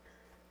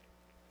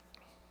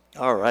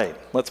All right,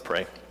 let's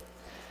pray.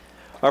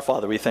 Our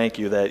Father, we thank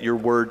you that your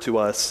word to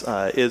us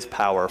is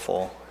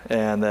powerful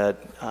and that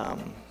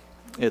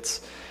it's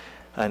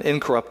an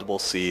incorruptible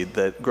seed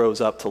that grows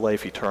up to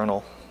life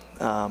eternal,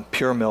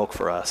 pure milk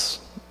for us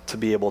to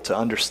be able to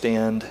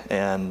understand,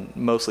 and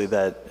mostly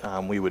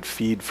that we would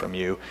feed from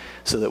you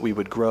so that we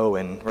would grow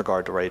in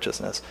regard to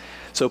righteousness.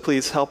 So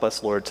please help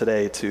us, Lord,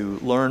 today to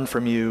learn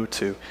from you,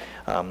 to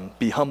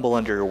be humble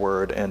under your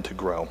word, and to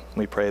grow.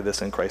 We pray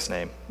this in Christ's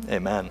name.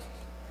 Amen.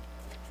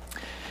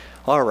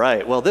 All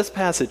right, well, this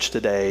passage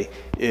today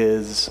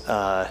is,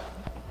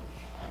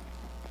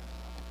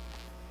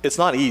 it's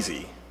not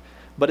easy,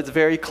 but it's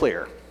very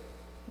clear.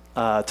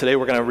 Today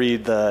we're going to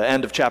read the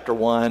end of chapter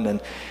 1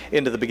 and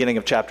into the beginning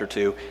of chapter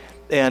 2.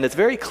 And it's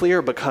very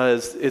clear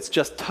because it's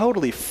just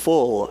totally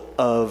full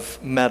of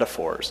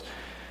metaphors.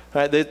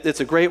 Right?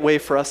 It's a great way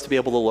for us to be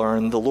able to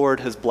learn. The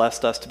Lord has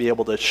blessed us to be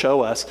able to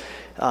show us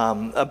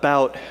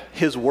about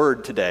his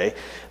word today,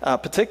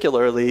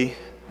 particularly...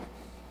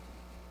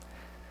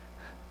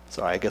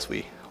 Sorry, I guess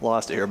we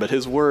lost it here, but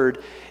his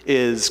word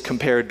is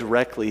compared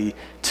directly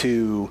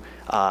to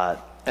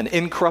an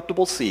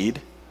incorruptible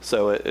seed,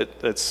 so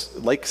it's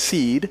like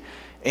seed,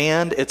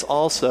 and it's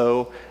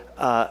also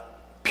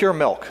pure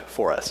milk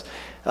for us.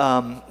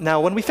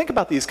 Now, when we think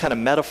about these kind of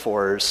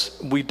metaphors,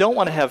 we don't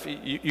want to have,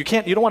 you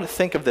don't want to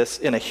think of this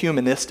in a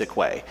humanistic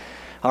way.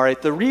 All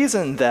right, the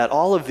reason that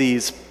all of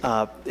these,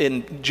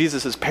 in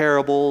Jesus'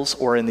 parables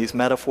or in these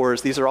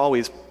metaphors, these are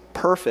always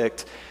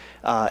perfect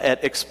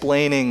at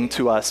explaining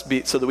to us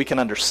so that we can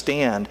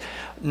understand,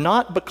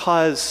 not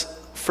because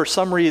for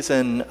some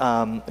reason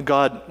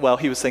God,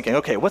 he was thinking,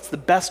 okay, what's the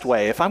best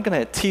way if I'm going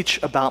to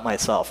teach about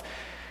myself?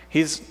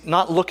 He's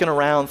not looking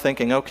around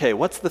thinking, okay,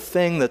 what's the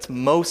thing that's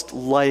most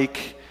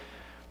like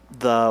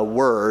the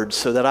word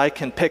so that I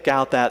can pick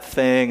out that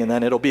thing and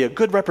then it'll be a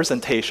good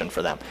representation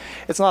for them.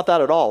 It's not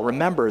that at all.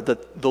 Remember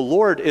that the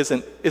Lord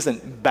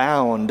isn't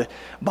bound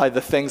by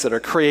the things that are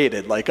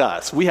created like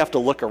us. We have to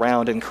look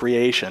around in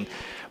creation.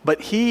 But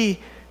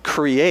he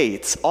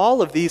creates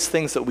all of these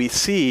things that we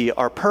see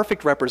are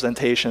perfect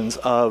representations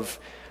of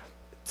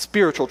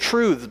spiritual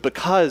truths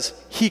because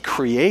he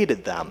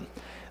created them.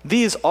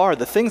 These are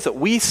the things that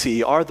we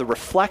see are the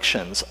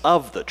reflections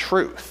of the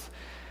truth.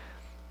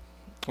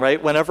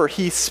 Right? Whenever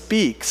he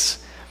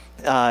speaks,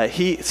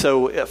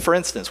 for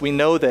instance, we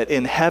know that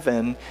in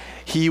heaven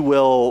he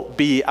will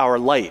be our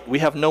light. We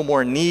have no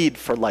more need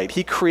for light.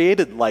 He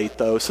created light,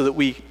 though, so that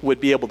we would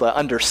be able to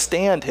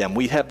understand him.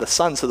 We have the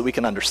sun so that we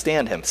can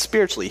understand him.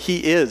 Spiritually,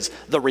 he is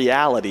the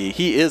reality.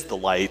 He is the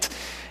light.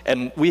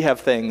 And we have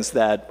things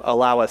that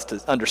allow us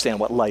to understand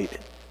what light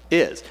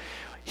is.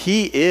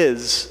 He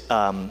is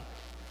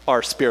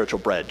our spiritual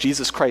bread.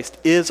 Jesus Christ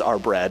is our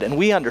bread. And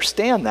we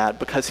understand that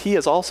because he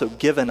has also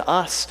given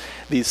us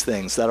these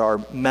things that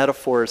are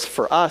metaphors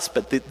for us,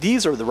 but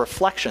these are the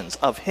reflections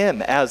of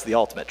him as the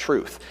ultimate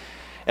truth.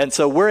 And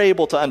so we're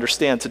able to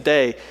understand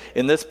today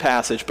in this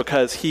passage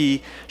because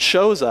he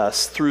shows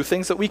us through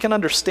things that we can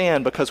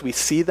understand because we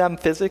see them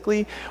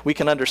physically, we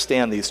can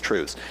understand these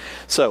truths.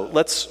 So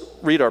let's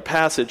read our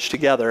passage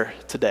together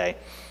today.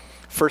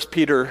 1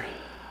 Peter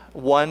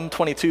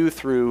 1:22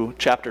 through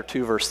chapter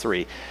 2, verse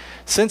 3.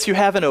 Since you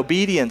have in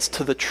obedience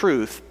to the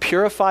truth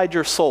purified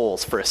your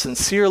souls for a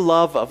sincere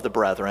love of the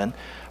brethren,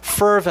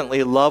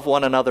 fervently love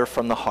one another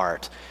from the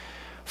heart.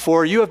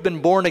 For you have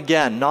been born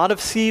again, not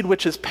of seed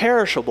which is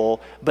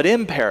perishable, but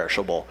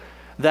imperishable,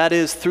 that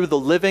is, through the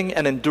living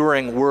and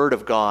enduring word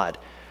of God.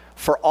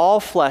 For all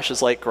flesh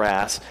is like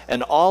grass,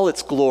 and all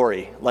its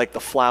glory like the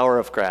flower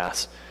of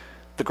grass.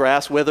 The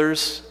grass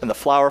withers, and the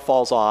flower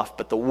falls off,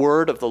 but the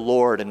word of the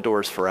Lord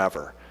endures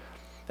forever.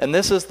 And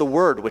this is the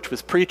word which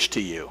was preached to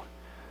you.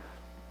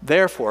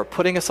 Therefore,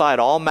 putting aside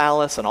all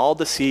malice and all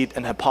deceit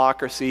and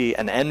hypocrisy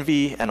and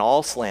envy and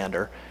all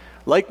slander,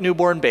 like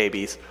newborn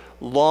babies,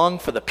 long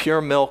for the pure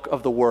milk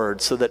of the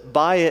word, so that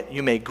by it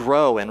you may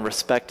grow in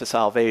respect to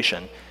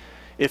salvation,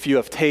 if you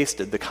have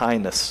tasted the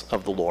kindness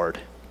of the Lord.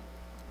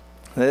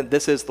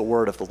 This is the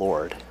word of the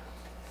Lord.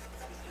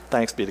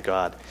 Thanks be to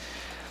God.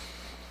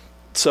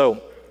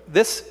 So,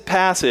 this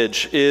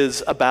passage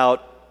is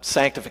about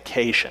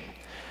sanctification.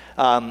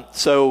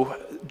 So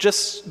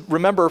just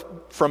remember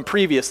from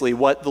previously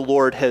what the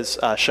Lord has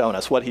shown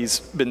us, what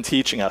he's been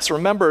teaching us.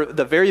 Remember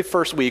the very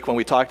first week when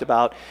we talked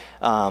about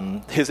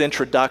his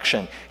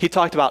introduction, he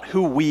talked about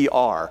who we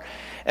are.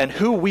 And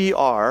who we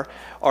are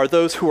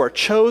those who are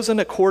chosen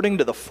according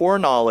to the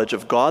foreknowledge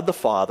of God the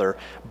Father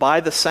by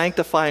the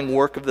sanctifying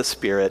work of the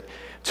Spirit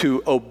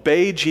to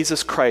obey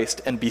Jesus Christ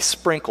and be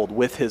sprinkled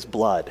with his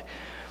blood.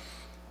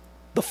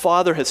 The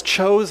Father has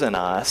chosen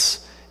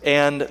us,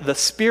 and the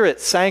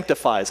Spirit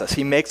sanctifies us.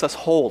 He makes us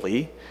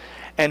holy,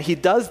 and he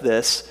does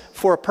this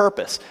for a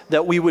purpose,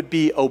 that we would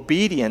be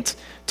obedient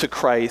to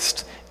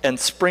Christ and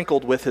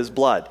sprinkled with his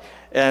blood.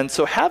 And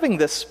so having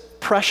this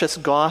precious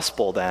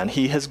gospel then,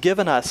 he has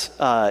given us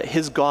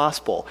his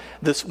gospel,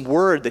 this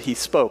word that he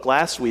spoke.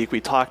 Last week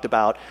we talked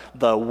about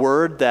the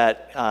word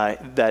that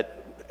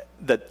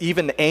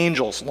even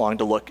angels long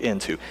to look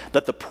into,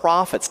 that the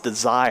prophets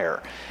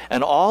desire.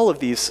 And all of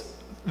these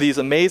these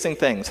amazing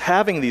things,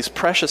 having these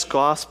precious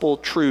gospel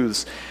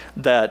truths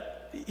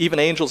that even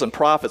angels and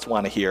prophets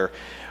want to hear,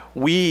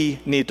 we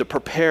need to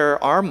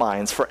prepare our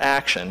minds for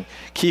action,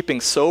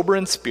 keeping sober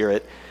in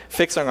spirit,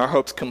 fixing our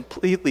hopes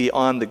completely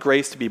on the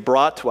grace to be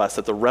brought to us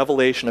at the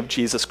revelation of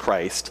Jesus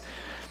Christ.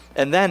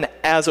 And then,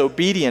 as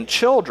obedient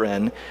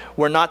children,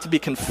 we're not to be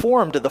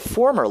conformed to the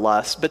former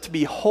lusts, but to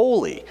be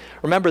holy.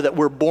 Remember that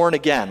we're born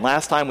again.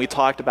 Last time we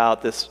talked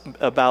about this,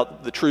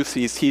 about the truths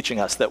he's teaching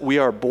us, that we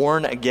are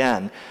born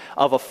again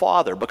of a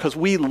Father, because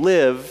we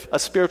live, a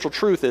spiritual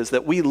truth is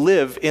that we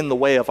live in the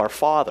way of our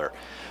Father.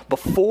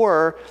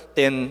 Before,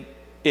 in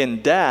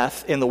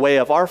death, in the way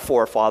of our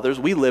forefathers,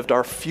 we lived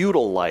our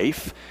feudal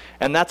life,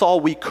 and that's all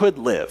we could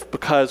live,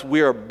 because we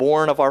are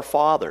born of our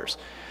fathers.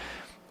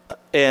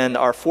 And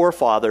our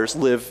forefathers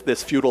lived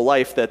this feudal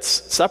life that's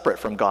separate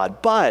from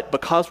God. But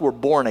because we're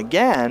born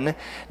again,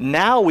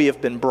 now we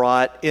have been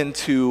brought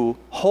into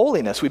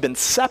holiness. We've been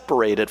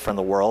separated from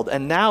the world,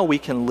 and now we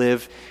can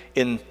live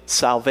in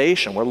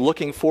salvation. We're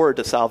looking forward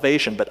to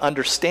salvation, but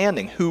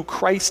understanding who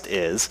Christ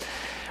is,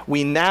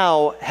 we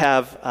now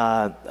have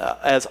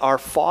as our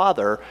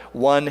Father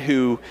one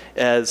who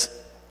has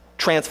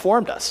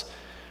transformed us.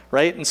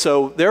 Right? And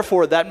so,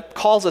 therefore, that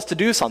calls us to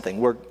do something.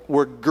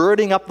 We're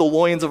girding up the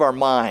loins of our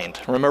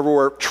mind.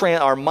 Remember,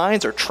 our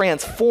minds are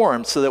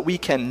transformed so that we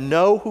can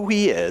know who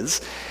he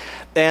is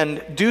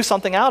and do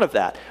something out of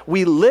that.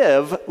 We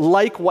live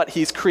like what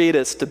he's created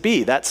us to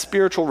be. That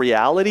spiritual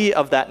reality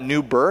of that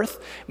new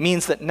birth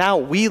means that now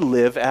we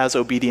live as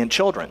obedient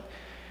children.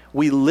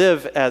 We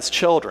live as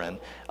children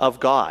of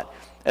God.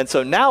 And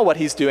so now what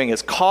he's doing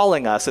is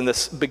calling us in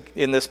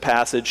this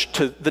passage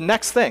to the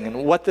next thing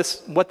and what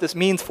this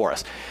means for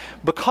us.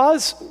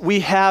 Because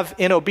we have,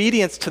 in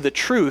obedience to the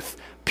truth,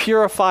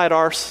 purified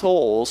our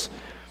souls.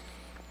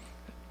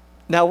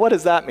 Now, what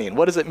does that mean?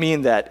 What does it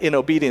mean that in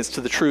obedience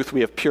to the truth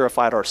we have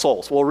purified our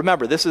souls? Well,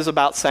 remember, this is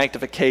about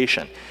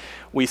sanctification.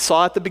 We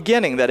saw at the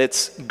beginning that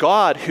it's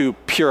God who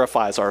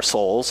purifies our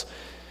souls.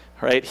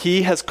 Right?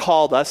 He has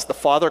called us, the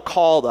Father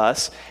called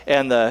us,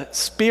 and the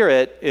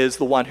Spirit is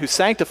the one who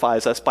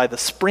sanctifies us by the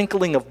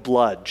sprinkling of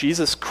blood.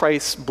 Jesus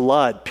Christ's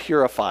blood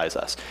purifies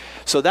us.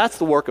 So that's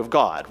the work of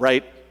God,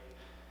 right?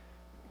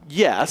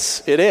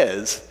 Yes, it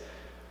is.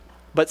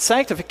 But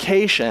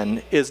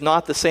sanctification is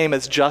not the same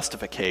as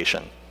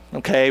justification.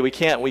 Okay? We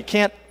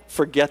can't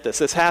forget this.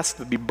 This has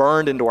to be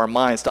burned into our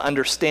minds to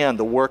understand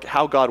the work,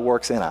 how God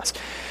works in us.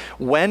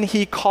 When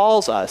he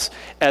calls us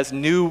as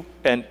new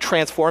and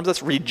transforms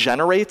us,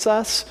 regenerates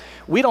us,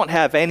 we don't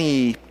have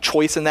any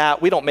choice in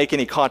that. We don't make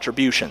any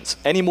contributions.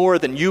 Any more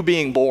than you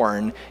being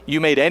born, you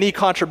made any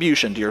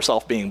contribution to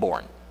yourself being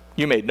born.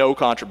 You made no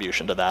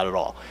contribution to that at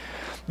all.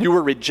 You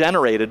were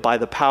regenerated by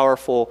the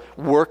powerful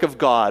work of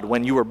God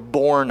when you were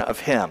born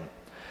of him.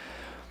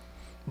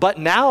 But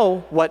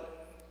now what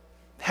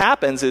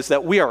happens is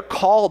that we are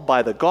called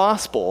by the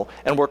gospel,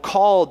 and we're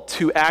called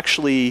to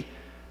actually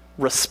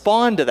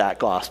respond to that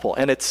gospel.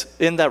 And it's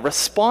in that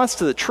response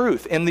to the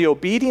truth, in the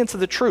obedience of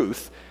the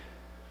truth.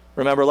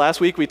 Remember last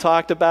week we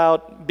talked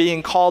about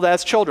being called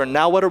as children.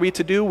 Now what are we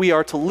to do? We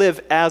are to live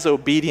as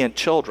obedient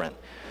children.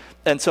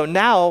 And so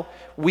now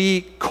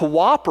we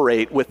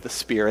cooperate with the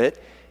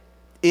Spirit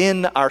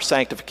in our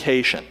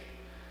sanctification.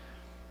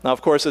 Now,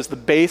 of course, as the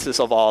basis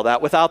of all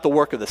that, without the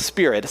work of the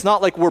Spirit, it's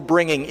not like we're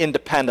bringing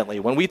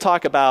independently. When we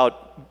talk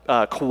about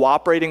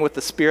cooperating with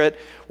the Spirit,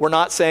 we're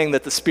not saying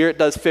that the Spirit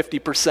does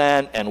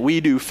 50% and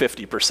we do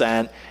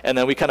 50%, and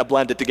then we kind of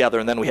blend it together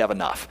and then we have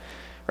enough.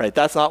 Right?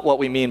 That's not what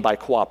we mean by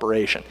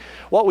cooperation.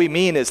 What we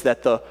mean is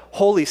that the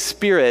Holy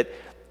Spirit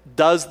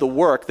does the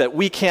work that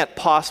we can't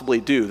possibly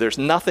do. There's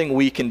nothing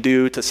we can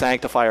do to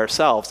sanctify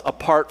ourselves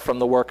apart from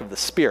the work of the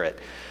Spirit.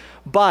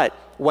 But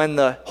when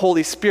the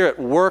Holy Spirit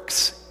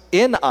works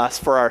in us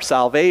for our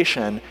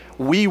salvation,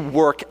 we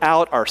work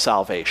out our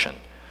salvation.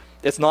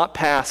 It's not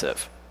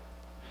passive.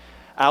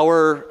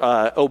 Our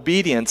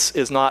obedience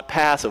is not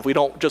passive. We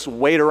don't just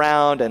wait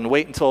around and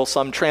wait until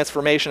some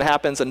transformation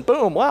happens and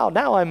boom, wow,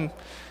 now I'm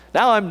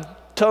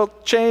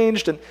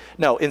changed. And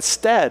no,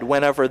 instead,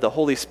 whenever the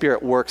Holy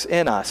Spirit works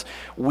in us,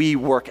 we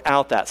work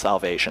out that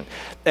salvation.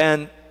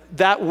 And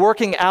that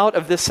working out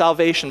of this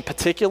salvation,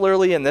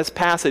 particularly in this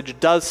passage,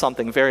 does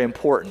something very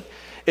important.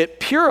 It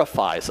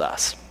purifies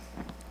us.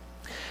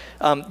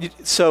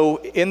 So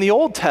in the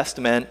Old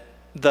Testament,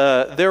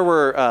 there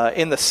were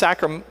in the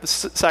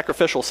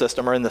sacrificial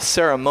system, or in the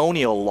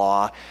ceremonial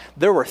law,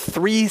 there were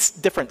 3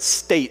 different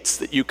states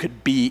that you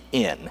could be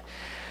in.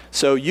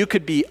 So you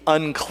could be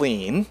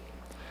unclean.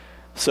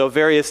 So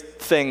various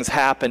things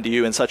happened to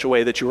you in such a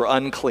way that you were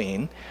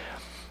unclean.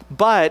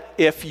 But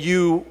if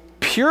you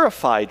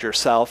purified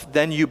yourself,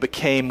 then you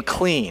became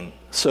clean.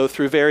 So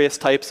through various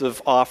types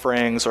of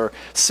offerings or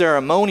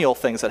ceremonial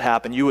things that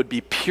happen, you would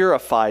be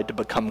purified to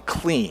become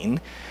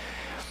clean.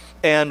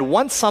 And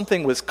once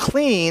something was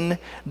clean,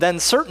 then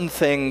certain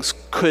things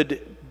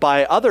could,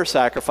 by other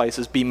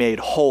sacrifices, be made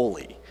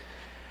holy.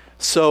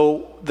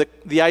 So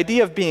the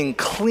idea of being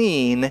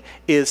clean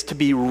is to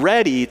be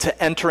ready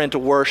to enter into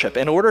worship.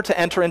 In order to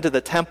enter into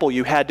the temple,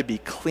 you had to be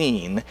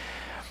clean.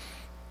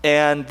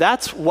 And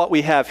that's what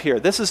we have here.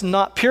 This is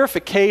not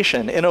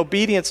purification in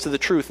obedience to the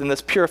truth. In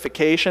this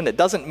purification, it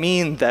doesn't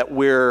mean that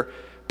we're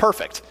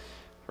perfect,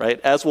 right?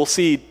 As we'll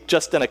see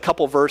just in a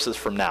couple verses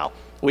from now.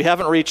 We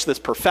haven't reached this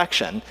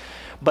perfection,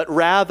 but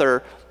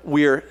rather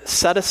we're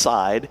set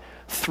aside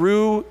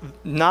through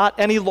not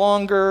any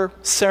longer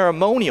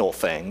ceremonial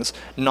things,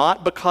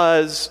 not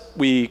because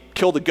we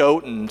killed a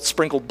goat and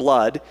sprinkled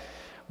blood,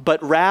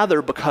 but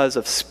rather because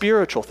of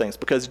spiritual things,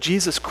 because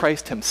Jesus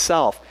Christ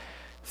himself,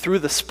 through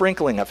the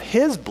sprinkling of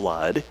his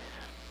blood,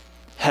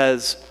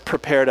 has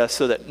prepared us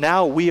so that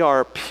now we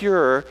are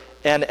pure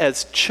and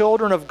as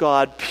children of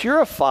God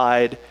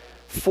purified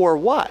for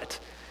what?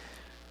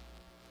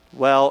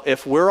 Well,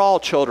 if we're all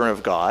children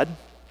of God,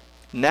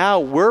 now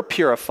we're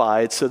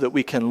purified so that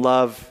we can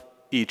love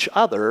each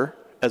other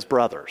as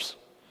brothers.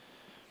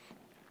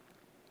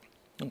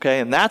 Okay,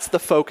 and that's the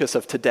focus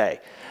of today.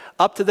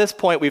 Up to this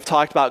point, we've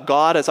talked about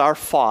God as our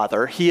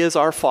Father. He is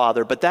our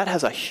Father, but that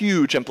has a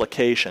huge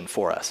implication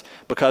for us.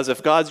 Because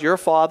if God's your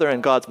Father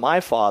and God's my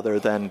Father,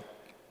 then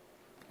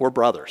we're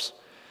brothers.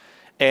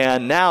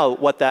 And now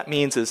what that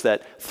means is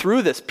that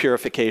through this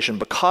purification,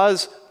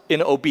 because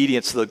in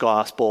obedience to the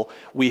gospel,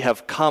 we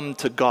have come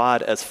to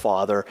God as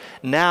Father,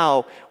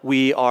 now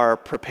we are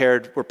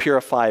prepared, we're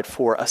purified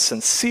for a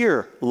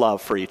sincere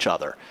love for each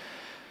other.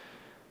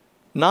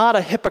 Not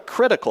a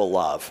hypocritical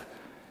love.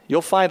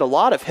 You'll find a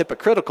lot of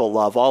hypocritical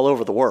love all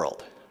over the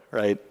world,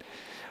 right?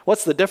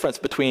 What's the difference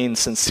between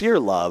sincere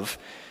love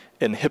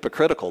and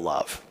hypocritical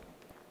love?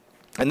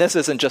 And this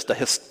isn't just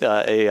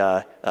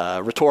a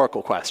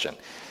rhetorical question,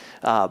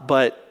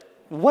 but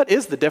what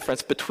is the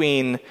difference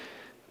between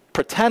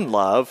pretend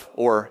love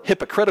or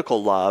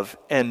hypocritical love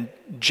and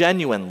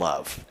genuine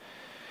love?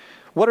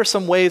 What are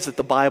some ways that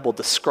the Bible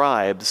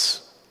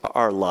describes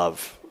our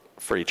love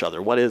for each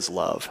other? What is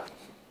love?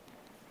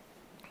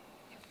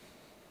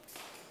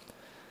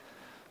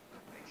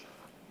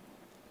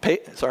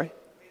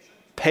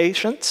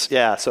 Patience.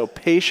 Yeah, so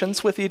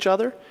patience with each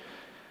other.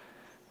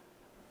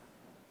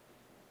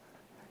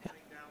 Yeah.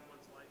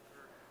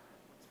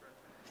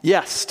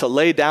 Yes, to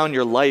lay down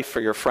your life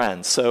for your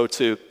friends. So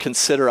to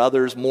consider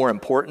others more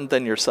important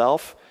than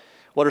yourself.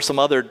 What are some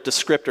other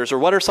descriptors, or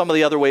what are some of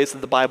the other ways that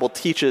the Bible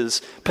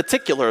teaches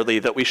particularly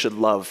that we should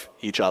love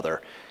each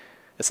other?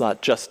 It's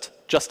not just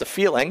a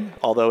feeling,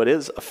 although it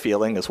is a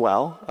feeling as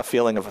well, a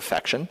feeling of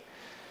affection.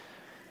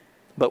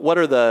 But what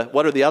are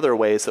the other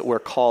ways that we're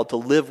called to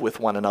live with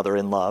one another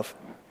in love?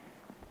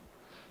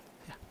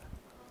 Yeah.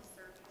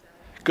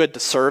 Good, to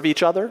serve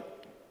each other.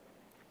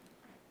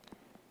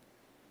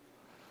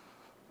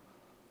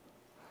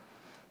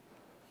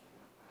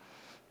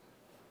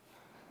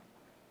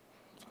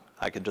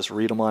 I can just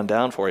read them on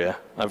down for you.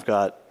 I've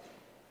got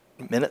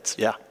minutes.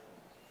 Yeah.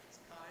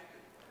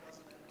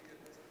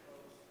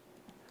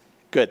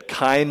 Good.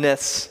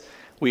 Kindness.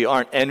 We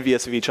aren't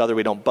envious of each other.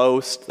 We don't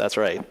boast. That's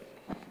right.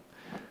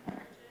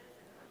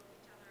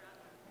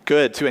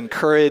 Good. To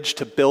encourage,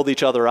 to build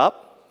each other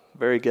up.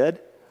 Very good.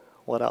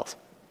 What else?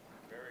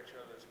 Bear each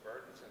other's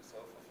burdens and so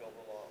fulfill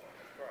the law of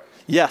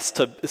Christ.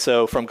 Yes.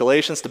 So from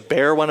Galatians, to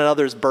bear one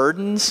another's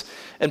burdens,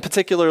 and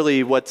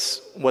particularly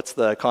what's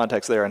the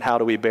context there, and how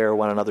do we bear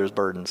one another's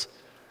burdens?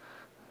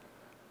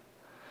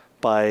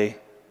 By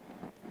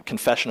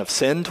confession of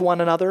sin to one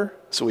another.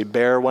 So we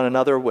bear one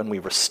another when we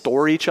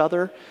restore each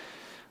other.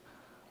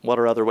 What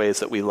are other ways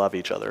that we love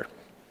each other?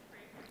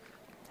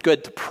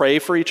 Good. To pray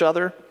for each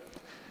other.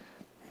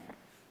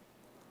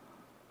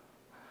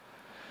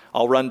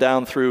 I'll run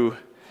down through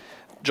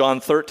John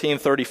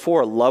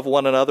 13:34. Love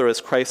one another as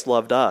Christ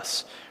loved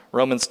us.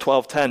 Romans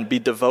 12:10. Be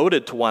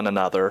devoted to one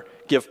another.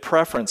 Give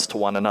preference to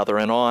one another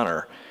in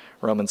honor.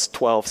 Romans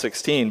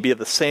 12:16. Be of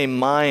the same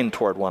mind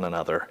toward one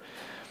another.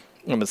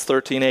 Romans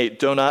 13:8.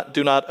 Do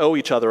not owe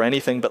each other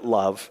anything but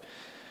love.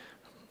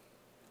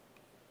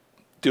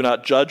 Do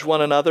not judge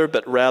one another,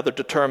 but rather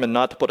determine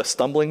not to put a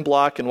stumbling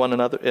block in one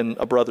another, in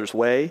a brother's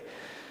way.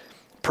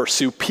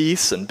 Pursue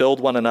peace and build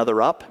one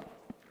another up.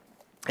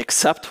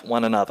 Accept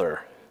one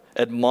another.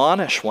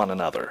 Admonish one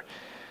another.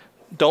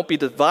 Don't be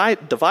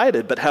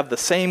divided, but have the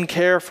same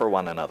care for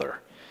one another.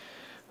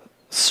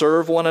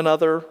 Serve one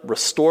another.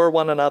 Restore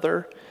one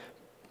another.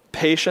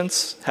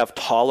 Patience. Have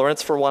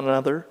tolerance for one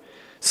another.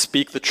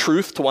 Speak the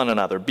truth to one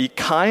another. Be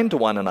kind to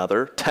one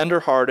another.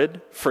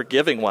 Tender-hearted.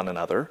 Forgiving one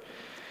another.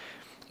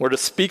 We're to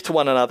speak to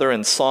one another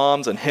in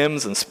psalms and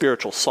hymns and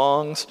spiritual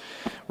songs.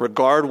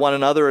 Regard one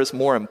another as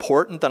more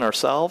important than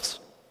ourselves.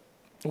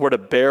 We're to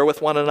bear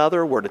with one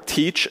another. We're to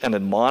teach and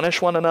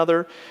admonish one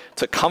another,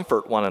 to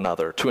comfort one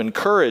another, to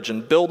encourage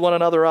and build one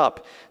another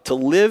up, to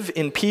live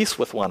in peace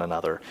with one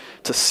another,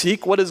 to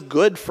seek what is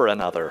good for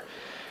another,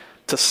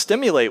 to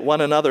stimulate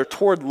one another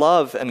toward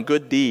love and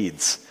good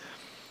deeds,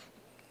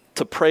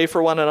 to pray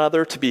for one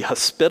another, to be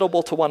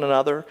hospitable to one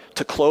another,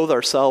 to clothe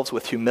ourselves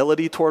with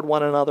humility toward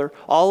one another.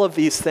 All of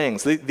these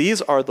things,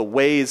 these are the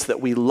ways that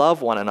we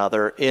love one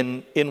another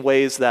in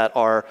ways that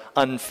are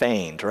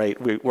unfeigned,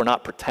 right? We're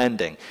not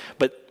pretending.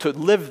 But to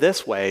live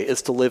this way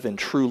is to live in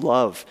true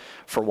love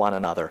for one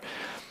another.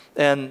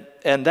 And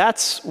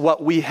that's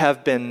what we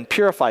have been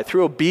purified.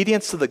 Through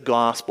obedience to the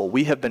gospel,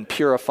 we have been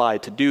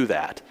purified to do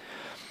that.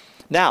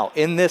 Now,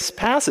 in this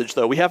passage,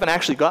 though, we haven't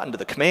actually gotten to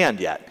the command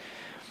yet.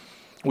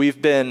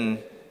 We've been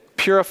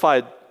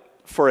purified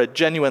for a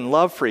genuine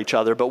love for each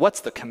other, but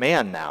what's the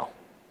command now?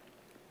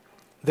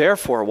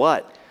 Therefore,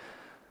 what?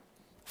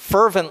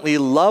 Fervently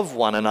love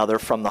one another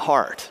from the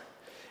heart.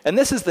 And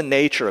this is the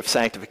nature of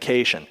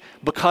sanctification.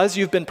 Because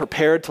you've been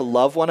prepared to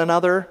love one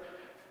another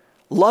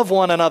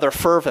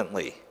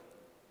fervently,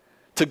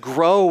 to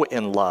grow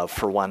in love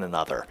for one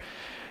another.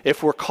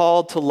 If we're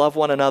called to love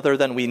one another,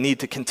 then we need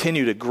to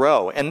continue to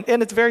grow. And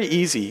it's very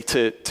easy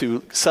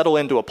to settle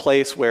into a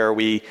place where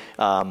we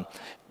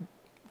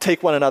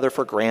take one another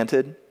for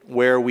granted,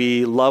 where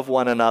we love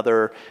one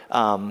another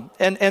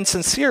and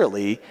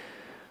sincerely,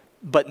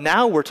 but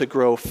now we're to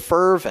grow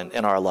fervent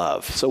in our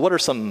love. So what are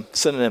some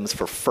synonyms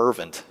for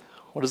fervent?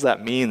 What does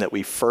that mean that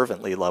we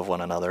fervently love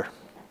one another?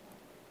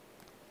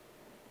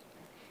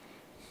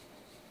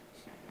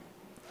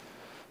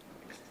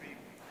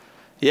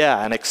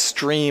 Yeah, an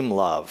extreme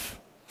love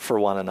for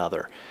one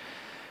another.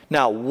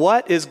 Now,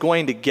 what is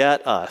going to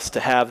get us to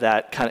have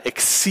that kind of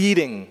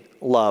exceeding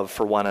love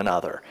for one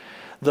another?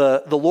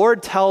 The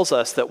Lord tells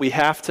us that we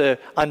have to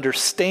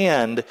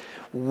understand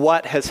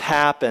what has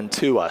happened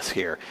to us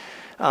here.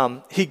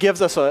 He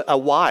gives us a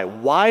why.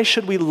 Why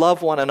should we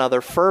love one another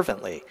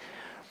fervently?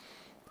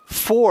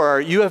 For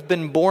you have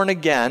been born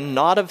again,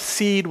 not of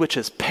seed which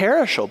is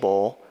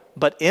perishable,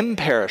 but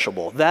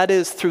imperishable. That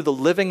is, through the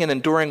living and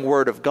enduring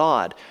word of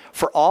God.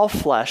 For all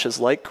flesh is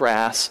like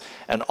grass,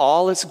 and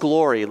all its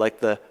glory like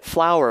the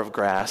flower of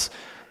grass.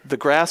 The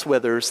grass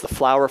withers, the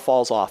flower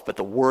falls off, but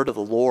the word of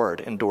the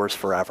Lord endures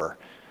forever.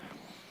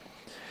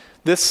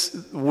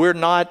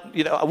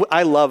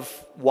 I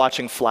love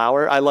watching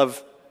I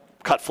love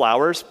cut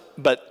flowers,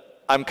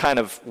 but I'm kind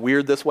of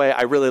weird this way.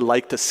 I really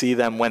like to see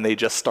them when they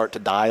just start to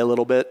die a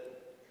little bit,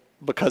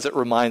 because it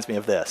reminds me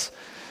of this.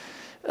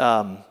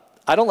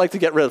 I don't like to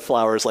get rid of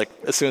flowers like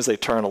as soon as they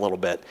turn a little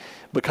bit,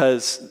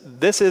 because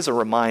this is a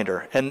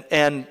reminder.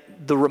 And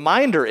the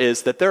reminder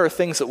is that there are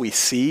things that we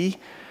see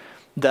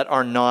that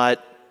are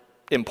not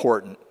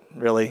important,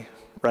 really,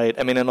 right?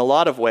 I mean, in a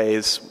lot of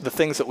ways, the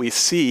things that we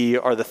see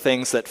are the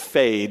things that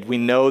fade. We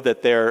know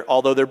that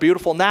although they're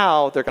beautiful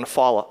now, they're going to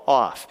fall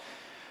off.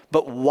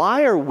 But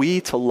why are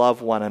we to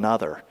love one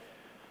another?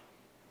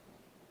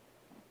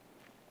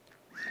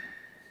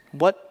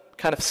 What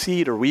kind of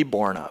seed are we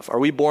born of? Are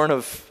we born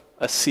of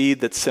a seed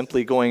that's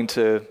simply going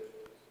to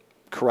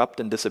corrupt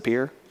and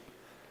disappear?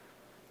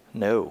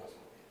 No.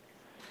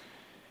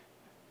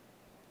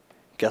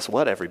 Guess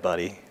what,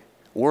 everybody?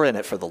 We're in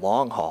it for the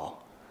long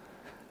haul.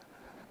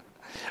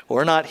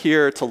 We're not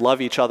here to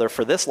love each other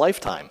for this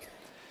lifetime.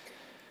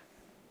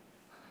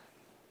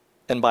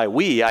 And by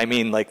we, I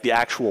mean like the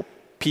actual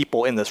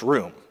people in this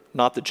room,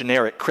 not the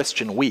generic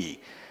Christian we.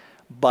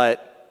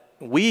 But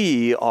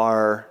we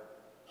are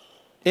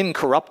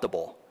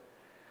incorruptible.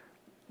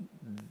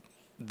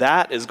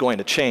 That is going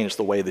to change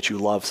the way that you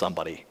love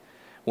somebody.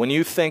 When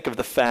you think of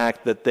the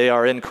fact that they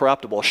are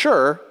incorruptible,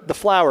 sure, the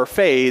flower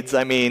fades.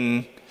 I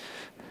mean,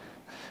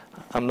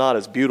 I'm not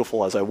as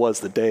beautiful as I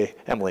was the day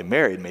Emily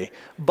married me,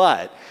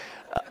 but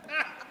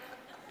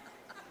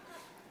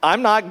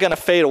I'm not going to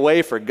fade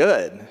away for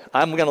good.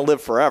 I'm going to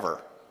live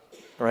forever,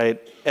 right?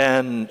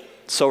 And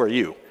so are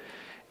you.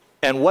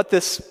 And what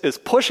this is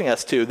pushing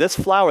us to, this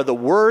flower, the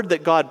word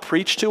that God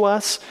preached to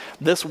us,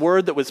 this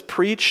word that was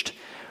preached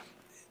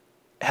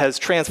has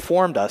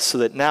transformed us so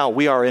that now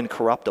we are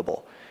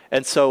incorruptible.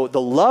 And so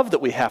the love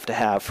that we have to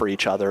have for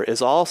each other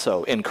is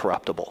also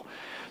incorruptible.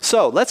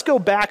 So let's go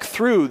back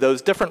through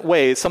those different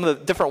ways, some of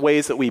the different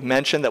ways that we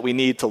mentioned that we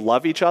need to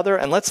love each other,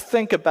 and let's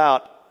think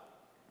about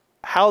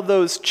how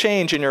those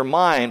change in your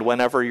mind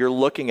whenever you're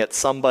looking at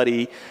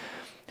somebody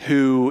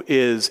who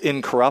is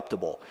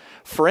incorruptible.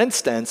 For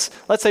instance,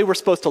 let's say we're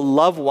supposed to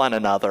love one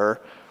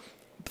another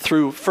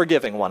through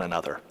forgiving one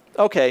another.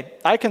 Okay,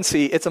 I can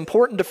see it's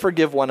important to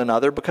forgive one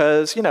another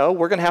because,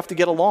 we're going to have to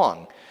get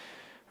along,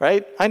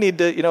 right? I need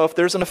to, if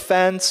there's an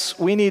offense,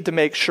 we need to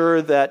make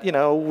sure that,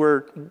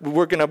 we're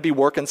going to be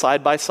working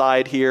side by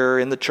side here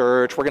in the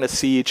church. We're going to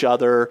see each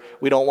other.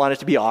 We don't want it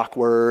to be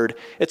awkward.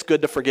 It's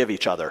good to forgive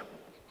each other.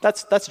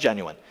 That's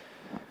genuine.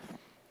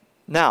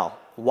 Now,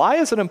 why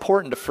is it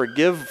important to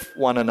forgive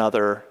one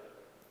another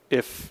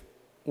if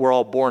we're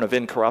all born of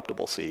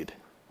incorruptible seed?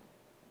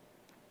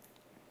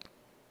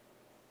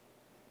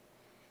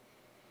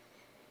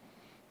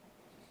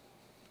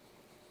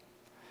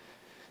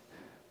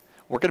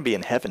 We're going to be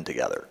in heaven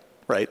together,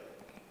 right?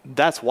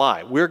 That's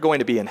why. We're going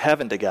to be in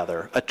heaven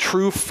together. A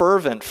true,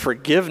 fervent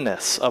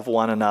forgiveness of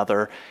one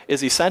another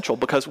is essential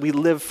because we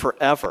live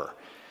forever.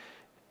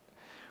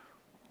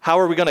 How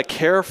are we going to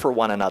care for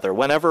one another?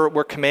 Whenever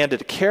we're commanded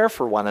to care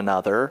for one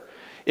another,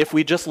 if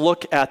we just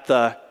look at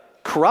the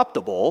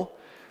corruptible,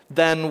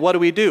 then what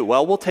do?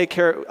 Well, we'll take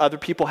care. Other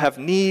people have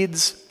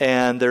needs,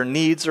 and their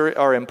needs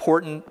are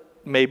important.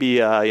 Maybe,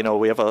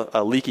 we have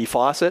a leaky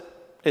faucet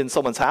in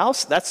someone's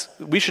house.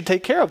 We should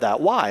take care of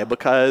that. Why?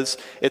 Because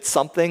it's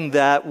something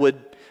that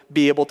would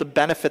be able to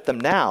benefit them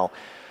now.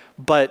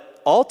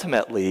 But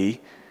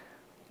ultimately,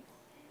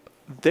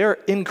 they're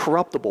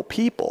incorruptible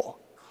people.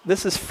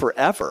 This is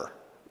forever.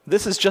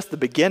 This is just the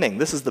beginning.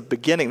 This is the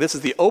beginning. This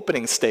is the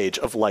opening stage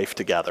of life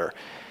together.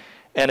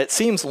 And it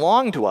seems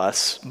long to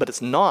us, but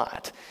it's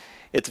not.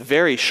 It's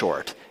very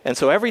short. And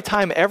so every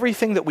time,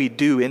 everything that we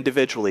do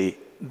individually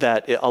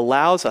that it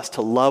allows us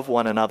to love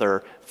one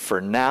another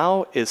for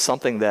now is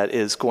something that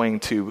is going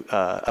to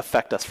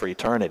affect us for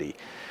eternity.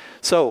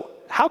 So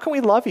how can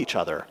we love each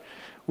other?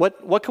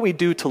 What can we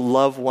do to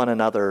love one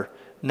another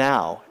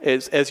now?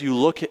 As you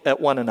look at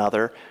one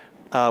another,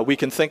 we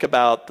can think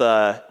about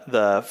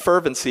the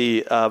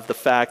fervency of the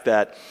fact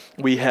that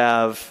we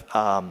have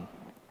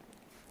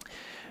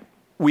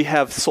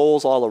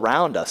souls all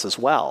around us as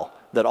well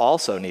that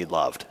also need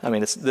loved. I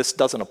mean, this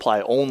doesn't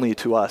apply only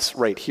to us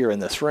right here in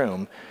this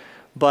room,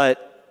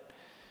 but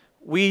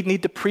we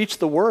need to preach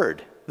the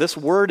word. This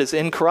word is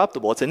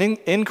incorruptible. It's an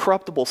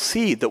incorruptible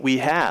seed that we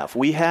have.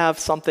 We have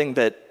something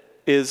that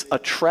is a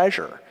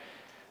treasure.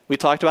 We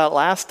talked about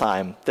last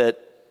time that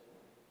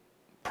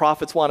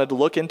prophets wanted to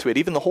look into it.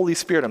 Even the Holy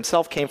Spirit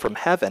himself came from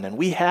heaven, and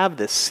we have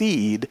this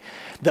seed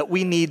that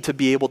we need to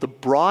be able to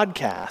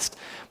broadcast.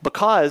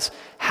 Because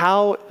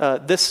how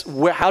did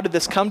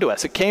this come to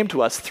us? It came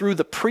to us through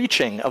the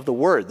preaching of the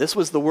word. This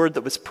was the word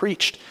that was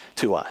preached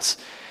to us.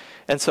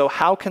 And so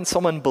how can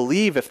someone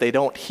believe if they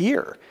don't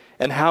hear?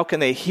 And how can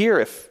they hear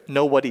if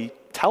nobody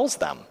tells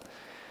them?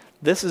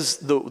 This is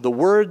the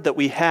word that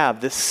we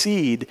have. This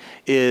seed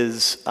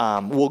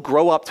will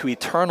grow up to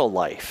eternal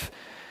life.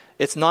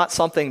 It's not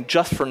something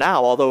just for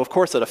now, although of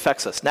course it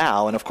affects us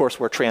now, and of course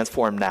we're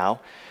transformed now.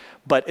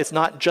 But it's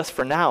not just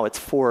for now, it's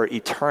for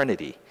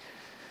eternity.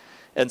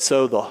 And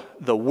so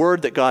the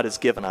word that God has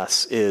given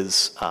us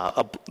is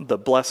the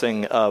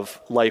blessing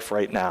of life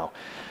right now,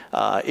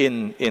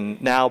 in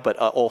now, but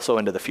also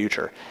into the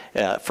future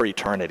for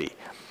eternity.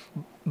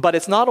 But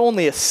it's not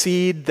only a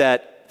seed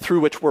through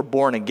which we're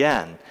born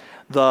again.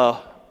 The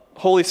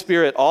Holy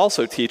Spirit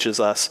also teaches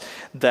us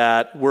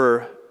that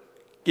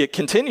it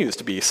continues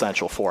to be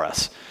essential for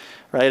us,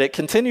 right? It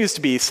continues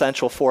to be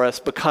essential for us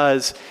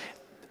because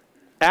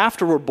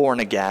after we're born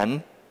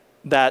again,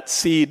 that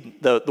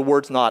seed, the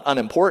word's not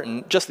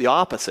unimportant, just the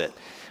opposite,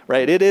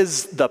 right? It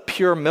is the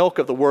pure milk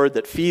of the word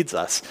that feeds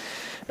us.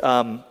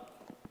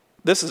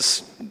 This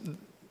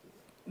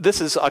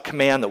is a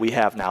command that we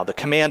have now. The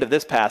command of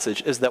this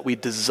passage is that we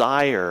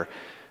desire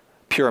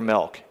pure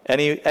milk.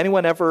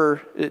 Anyone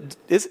ever?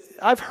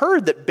 I've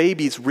heard that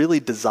babies really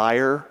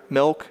desire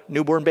milk,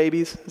 newborn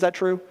babies. Is that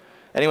true?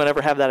 Anyone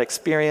ever have that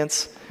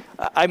experience?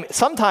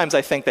 Sometimes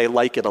I think they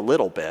like it a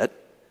little bit.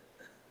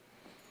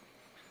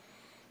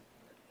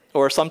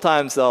 Or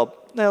sometimes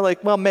they're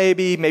like, well,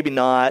 maybe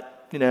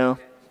not,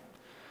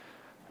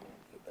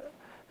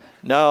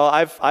 No,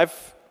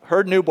 I've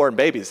heard newborn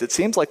babies. It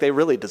seems like they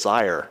really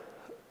desire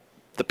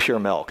the pure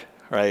milk,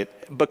 right?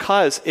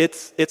 Because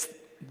it's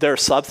their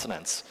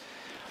substance.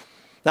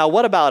 Now,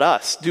 what about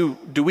us? Do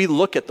we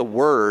look at the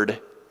word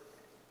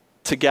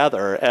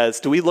together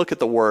do we look at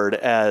the word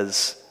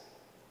as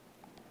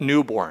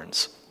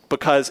newborns?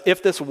 Because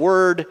if this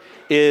word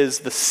is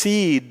the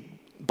seed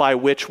by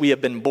which we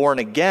have been born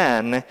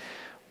again,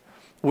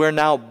 we're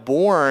now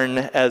born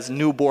as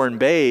newborn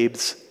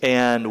babes,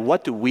 and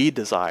what do we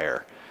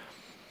desire?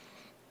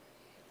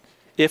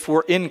 If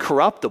we're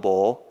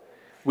incorruptible,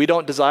 we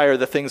don't desire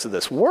the things of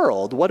this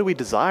world. What do we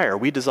desire?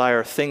 We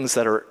desire things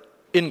that are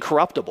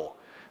incorruptible,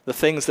 the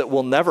things that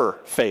will never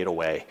fade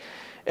away.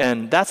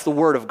 And that's the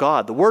Word of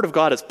God. The Word of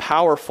God is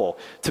powerful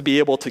to be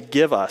able to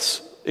give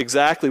us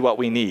exactly what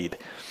we need.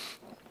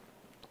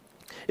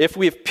 If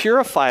we've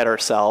purified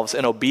ourselves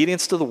in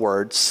obedience to the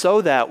Word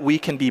so that we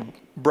can be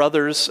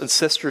brothers and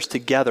sisters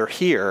together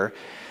here,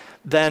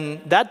 then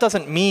that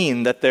doesn't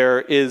mean that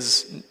there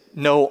is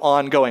no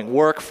ongoing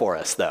work for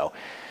us, though.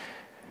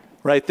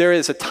 Right? There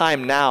is a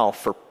time now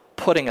for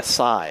putting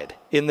aside.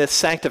 In this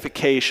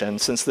sanctification,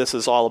 since this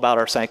is all about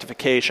our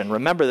sanctification,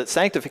 remember that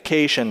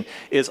sanctification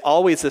is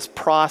always this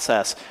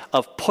process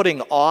of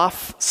putting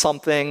off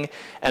something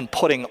and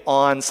putting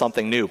on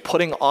something new,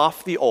 putting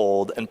off the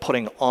old and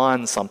putting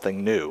on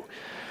something new.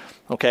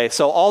 Okay,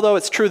 so although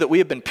it's true that we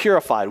have been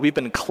purified, we've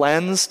been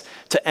cleansed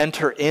to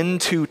enter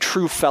into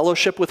true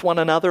fellowship with one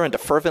another and to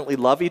fervently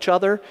love each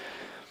other,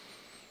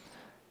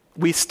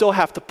 we still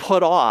have to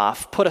put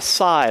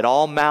aside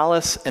all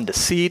malice and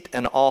deceit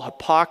and all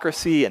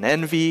hypocrisy and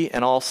envy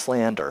and all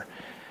slander.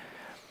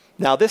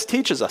 Now, this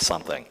teaches us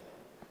something.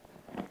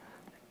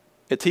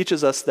 It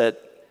teaches us that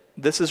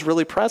this is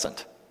really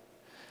present.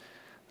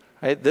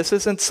 Right? This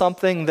isn't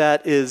something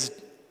that is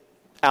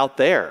out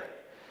there.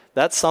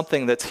 That's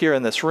something that's here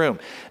in this room.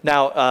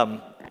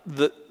 Now,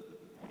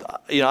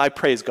 I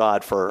praise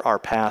God for our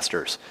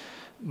pastors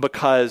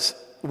because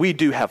we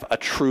do have a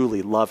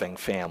truly loving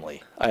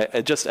family.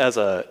 Just as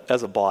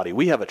a body,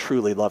 we have a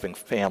truly loving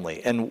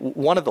family. And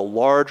one of the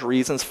large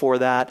reasons for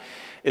that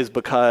is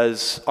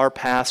because our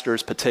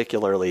pastors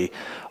particularly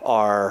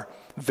are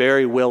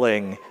very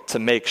willing to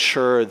make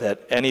sure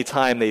that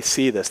anytime they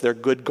see this, they're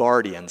good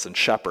guardians and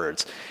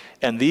shepherds.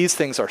 And these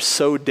things are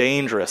so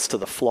dangerous to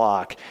the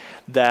flock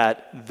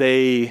that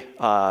they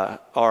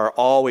are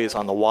always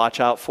on the watch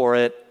out for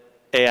it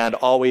and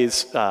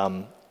always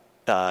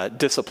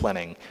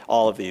disciplining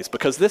all of these,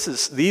 because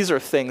these are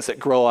things that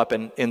grow up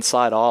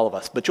inside all of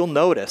us. But you'll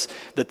notice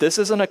that this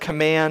isn't a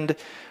command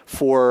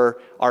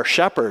for our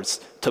shepherds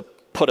to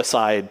put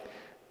aside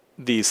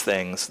these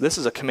things. This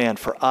is a command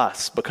for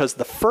us, because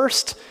the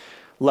first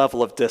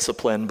level of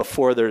discipline,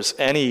 before there's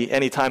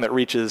any time it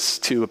reaches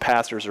to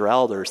pastors or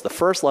elders, the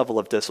first level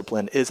of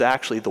discipline is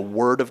actually the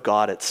Word of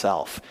God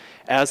itself.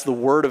 As the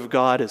Word of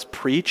God is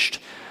preached,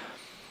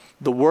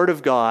 the Word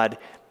of God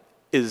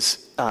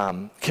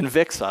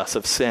convicts us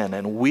of sin,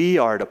 and we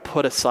are to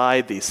put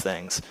aside these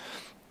things,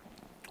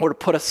 or to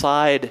put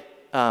aside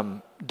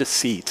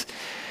deceit.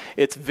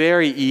 It's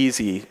very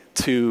easy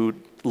to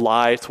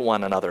lie to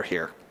one another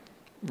here,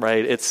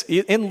 right? It's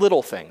in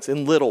little things,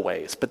 in little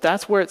ways, but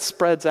that's where it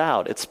spreads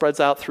out. It spreads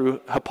out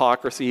through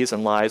hypocrisies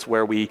and lies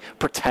where we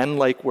pretend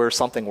like we're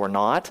something we're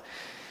not,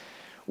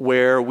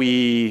 where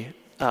we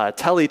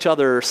tell each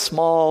other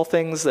small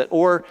things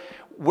or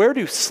where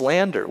does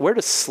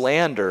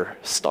slander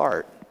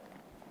start?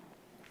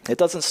 It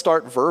doesn't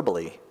start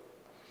verbally.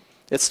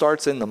 It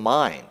starts in the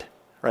mind,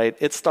 right?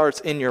 It starts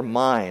in your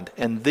mind.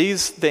 And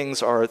these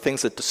things are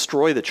things that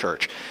destroy the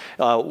church.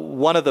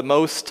 One of the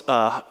most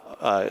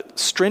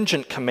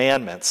stringent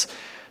commandments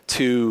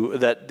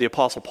that the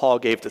Apostle Paul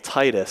gave to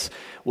Titus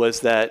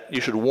was that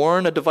you should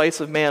warn a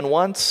divisive man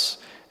once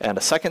and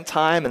a second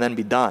time and then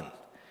be done.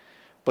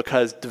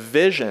 Because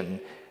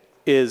division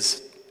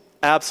is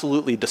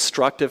absolutely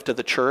destructive to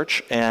the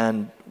church,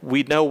 and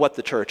we know what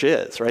the church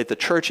is, right? The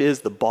church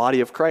is the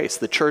body of Christ.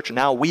 The church,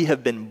 now we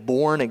have been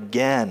born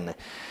again,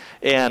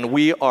 and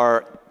we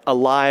are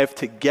alive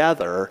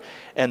together,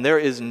 and there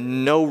is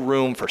no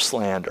room for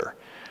slander.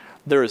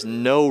 There is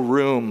no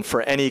room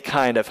for any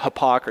kind of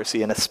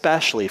hypocrisy, and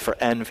especially for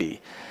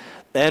envy.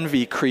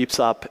 Envy creeps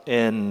up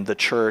in the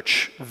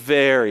church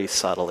very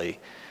subtly,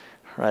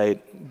 right?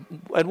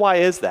 And why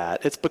is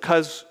that? It's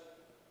because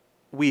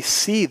we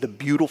see the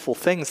beautiful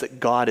things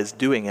that God is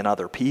doing in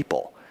other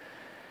people.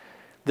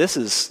 This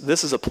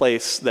is a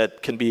place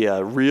that can be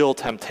a real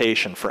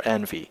temptation for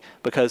envy,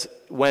 because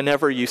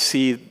whenever you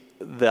see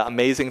the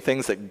amazing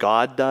things that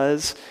God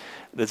does,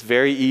 it's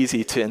very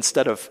easy to,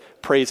 instead of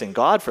praising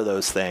God for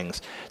those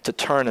things, to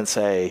turn and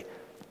say,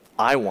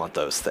 I want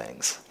those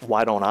things.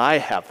 Why don't I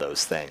have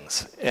those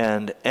things?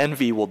 And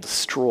envy will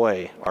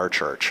destroy our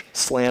church.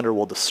 Slander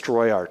will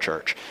destroy our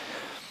church.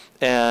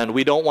 And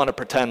we don't want to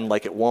pretend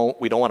like it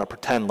won't. We don't want to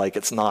pretend like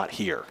it's not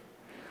here,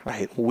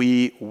 right?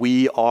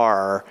 We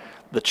are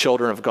the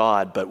children of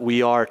God, but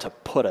we are to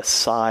put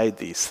aside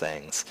these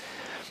things.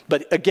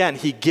 But again,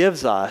 he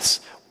gives us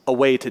a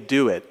way to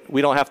do it.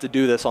 We don't have to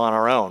do this on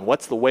our own.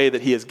 What's the way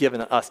that he has given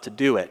us to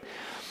do it?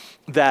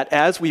 That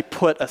as we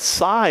put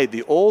aside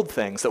the old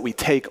things, that we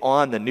take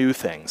on the new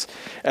things.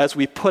 As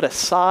we put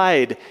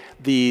aside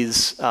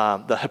these,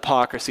 the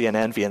hypocrisy and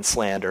envy and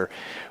slander,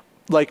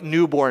 like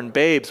newborn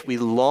babes, we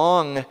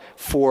long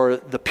for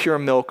the pure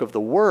milk of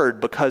the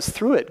word, because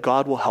through it,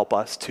 God will help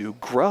us to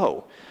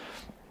grow.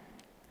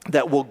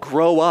 That will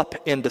grow up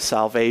into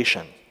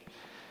salvation.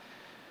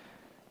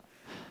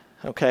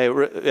 Okay,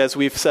 as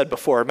we've said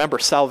before, remember,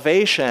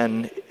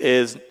 salvation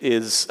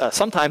is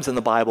sometimes in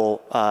the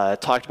Bible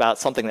talked about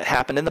something that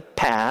happened in the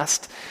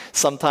past,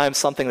 sometimes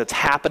something that's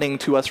happening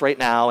to us right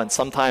now, and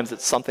sometimes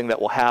it's something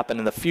that will happen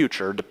in the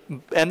future.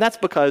 And that's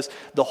because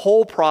the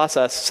whole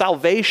process,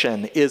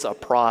 salvation is a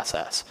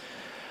process.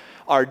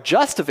 Our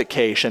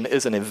justification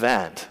is an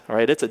event,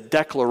 right? It's a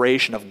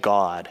declaration of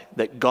God,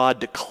 that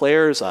God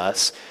declares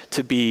us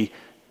to be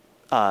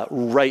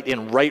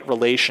in right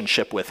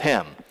relationship with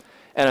him.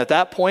 And at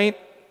that point,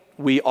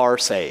 we are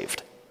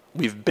saved.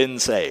 We've been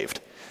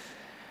saved.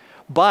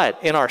 But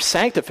in our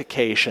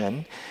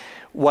sanctification,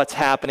 what's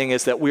happening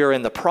is that we are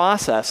in the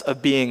process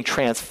of being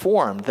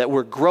transformed, that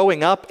we're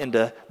growing up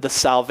into the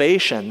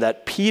salvation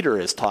that Peter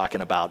is talking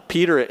about.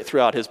 Peter,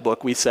 throughout his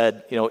book, we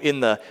said,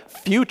 in the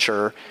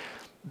future,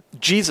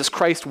 Jesus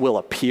Christ will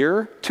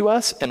appear to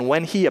us, and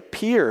when he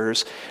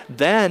appears,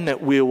 then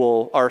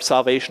our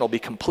salvation will be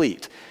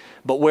complete.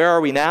 But where are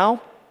we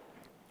now?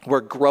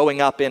 We're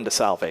growing up into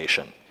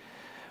salvation.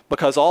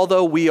 Because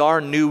although we are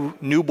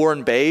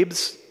newborn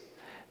babes,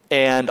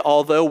 and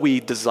although we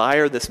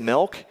desire this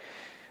milk,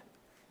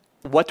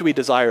 what do we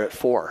desire it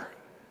for?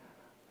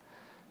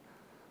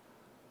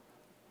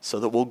 So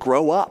that we'll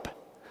grow up.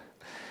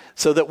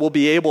 So that we'll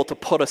be able to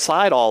put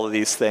aside all of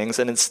these things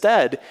and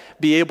instead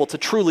be able to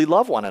truly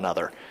love one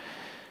another.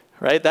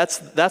 Right?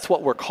 That's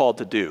what we're called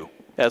to do.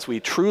 As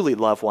we truly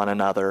love one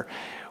another,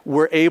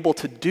 we're able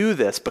to do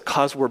this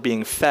because we're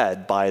being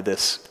fed by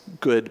this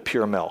good,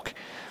 pure milk.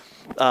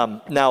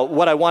 Now,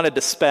 what I wanted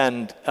to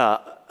spend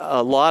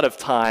a lot of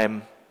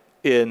time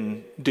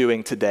in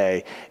doing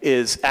today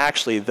is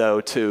actually,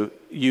 though, to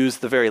use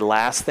the very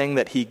last thing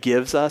that he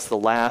gives us, the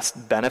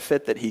last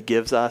benefit that he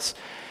gives us,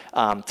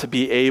 to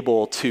be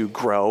able to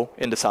grow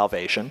into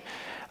salvation.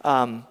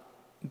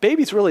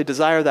 Babies really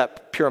desire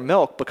that pure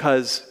milk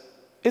because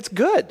it's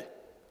good.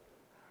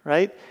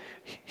 right?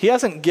 He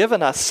hasn't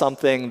given us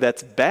something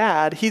that's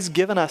bad. He's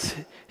given us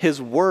his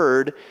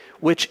word,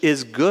 which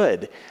is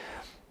good.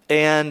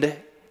 And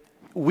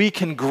we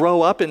can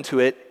grow up into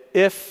it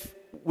if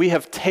we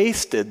have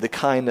tasted the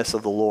kindness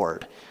of the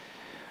Lord.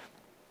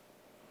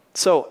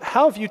 So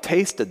how have you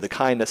tasted the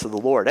kindness of the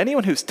Lord?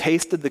 Anyone who's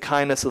tasted the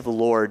kindness of the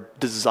Lord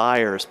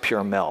desires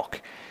pure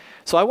milk.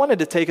 So I wanted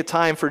to take a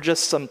time for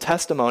just some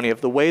testimony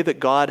of the way that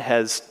God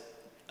has,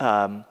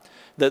 the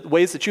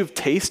ways that you've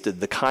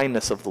tasted the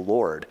kindness of the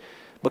Lord,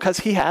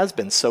 because he has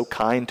been so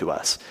kind to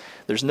us.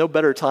 There's no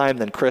better time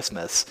than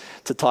Christmas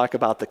to talk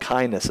about the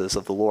kindnesses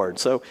of the Lord.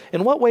 So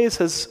in what ways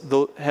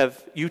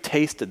have you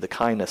tasted the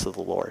kindness of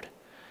the Lord?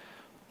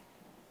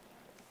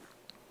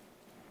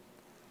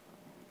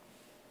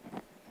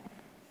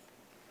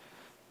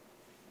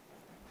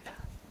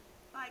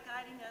 By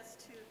guiding us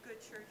to good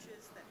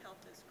churches that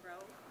helped us grow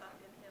up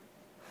in him.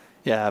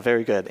 Yeah,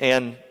 very good.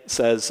 Anne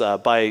says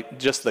by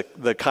just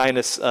the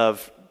kindness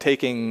of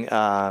taking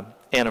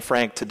Anna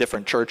Frank to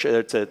different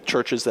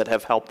churches that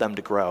have helped them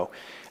to grow.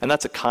 And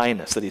that's a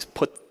kindness that he's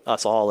put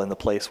us all in the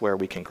place where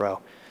we can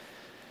grow.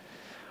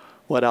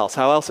 What else?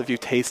 How else have you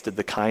tasted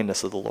the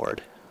kindness of the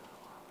Lord?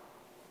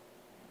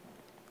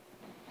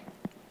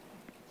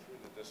 Through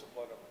the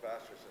discipline of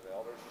pastors and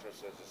elders,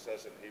 just as it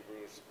says in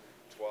Hebrews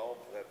 12,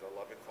 that the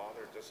loving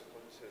father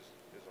disciplines his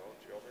own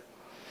children.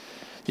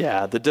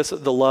 Yeah,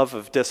 the love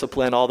of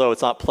discipline, although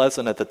it's not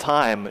pleasant at the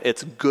time,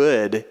 it's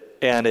good,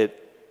 and it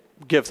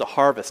gives a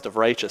harvest of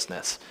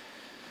righteousness.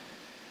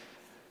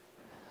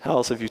 How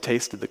else have you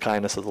tasted the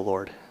kindness of the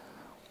Lord?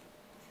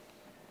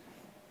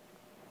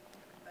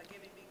 By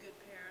giving me good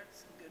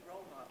parents and good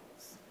role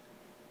models.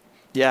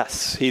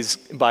 Yes,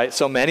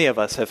 so many of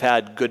us have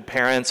had good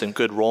parents and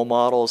good role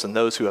models and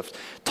those who have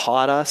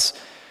taught us.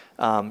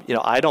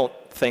 I don't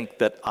think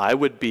that I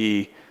would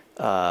be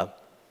a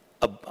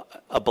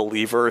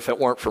believer if it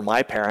weren't for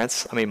my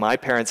parents. I mean, my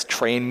parents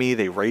trained me,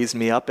 they raised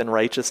me up in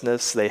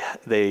righteousness,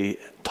 they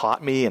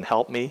taught me and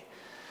helped me.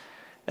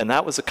 And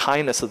that was a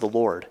kindness of the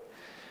Lord.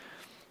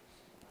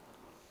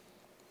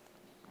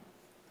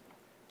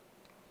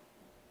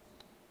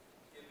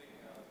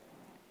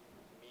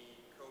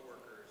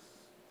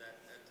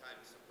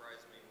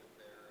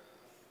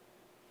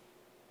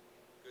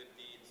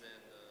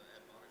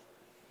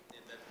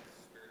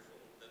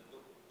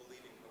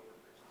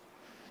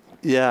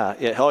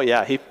 Yeah. Oh,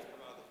 yeah. He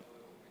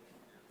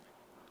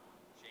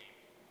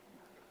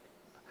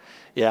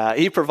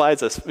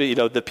provides us,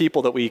 the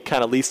people that we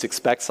kind of least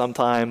expect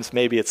sometimes.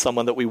 Maybe it's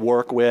someone that we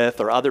work with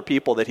or other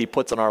people that he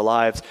puts in our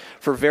lives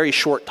for very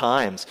short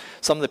times.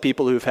 Some of the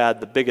people who've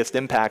had the biggest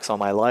impacts on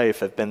my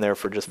life have been there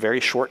for just very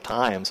short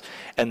times,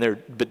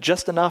 but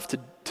just enough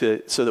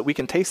to so that we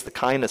can taste the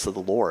kindness of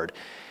the Lord.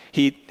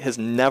 He has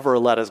never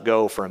let us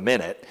go for a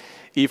minute.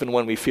 Even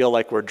when we feel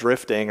like we're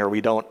drifting or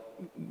we don't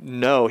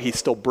know, he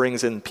still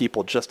brings in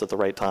people just at the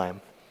right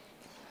time.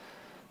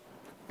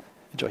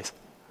 Joyce.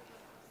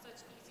 Such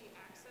easy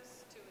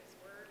access to his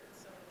word.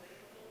 It's so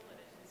relatable that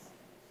it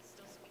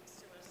still speaks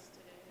to us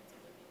today. It's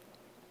a living,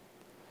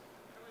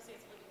 I don't want to say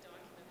it's a living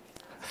document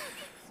because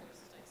that's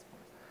sources I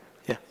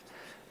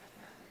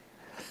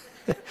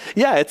support.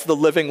 Yeah, it's the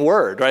living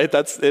word, right?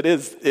 It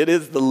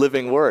is the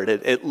living word.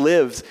 It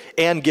lives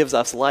and gives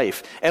us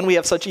life. And we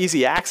have such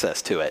easy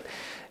access to it.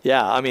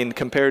 Yeah, I mean,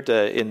 compared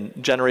to in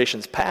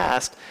generations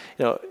past,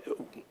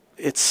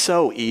 it's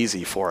so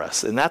easy for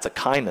us. And that's a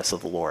kindness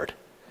of the Lord.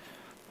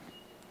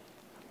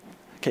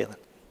 Caitlin.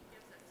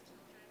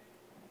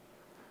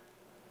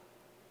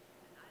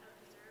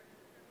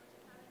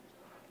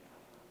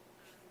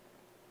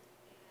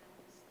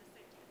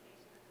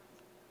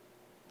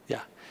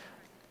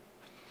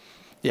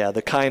 Yeah,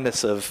 the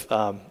kindness of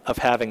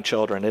having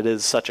children. It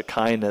is such a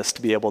kindness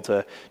to be able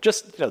to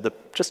just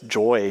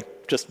joy,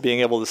 just being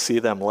able to see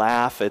them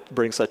laugh. It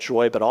brings such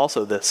joy, but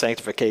also the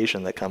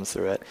sanctification that comes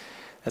through it.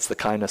 That's the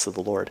kindness of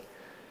the Lord.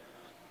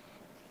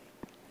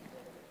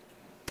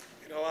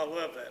 I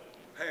love that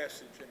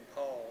passage in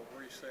Paul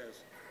where he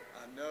says,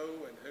 "I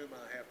know in whom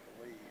I have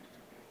believed,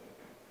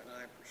 and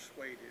I am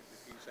persuaded that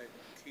he's able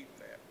to keep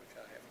that which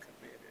I have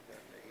committed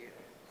unto him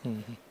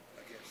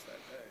against that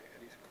day."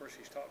 And of course,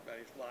 he's talking about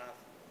his life,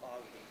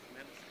 positive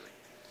ministry,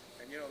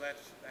 and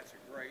that's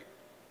a great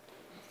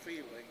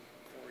feeling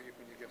for you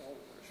when you get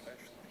older,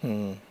 especially.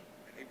 And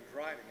he was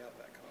writing up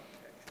that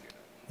context.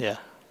 Yeah.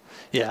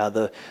 Yeah,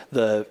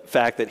 the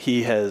fact that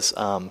he has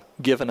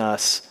given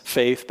us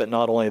faith, but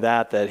not only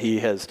that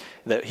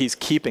he's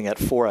keeping it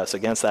for us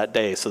against that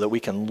day so that we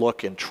can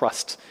look and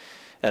trust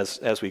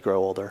as we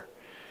grow older.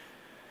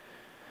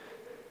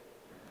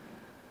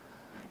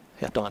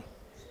 Yeah, Don.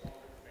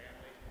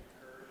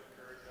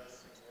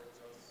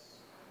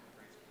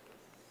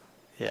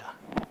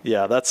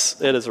 Yeah,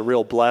 it is a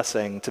real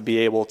blessing to be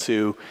able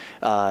to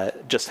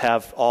just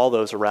have all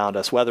those around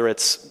us, whether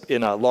it's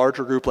in a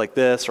larger group like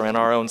this or in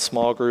our own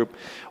small group,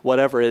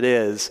 whatever it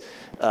is,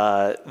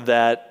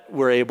 that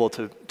we're able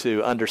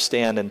to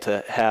understand and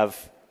to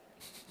have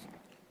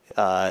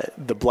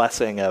the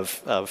blessing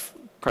of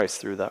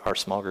Christ through our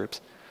small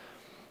groups.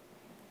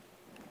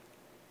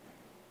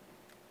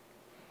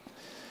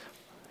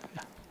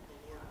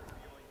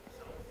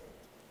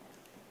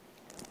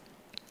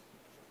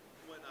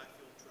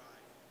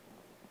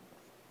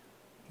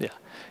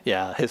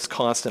 Yeah, his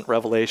constant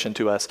revelation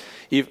to us,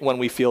 even when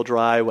we feel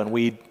dry, when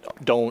we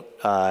don't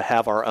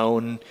have our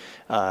own,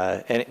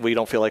 and we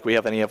don't feel like we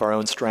have any of our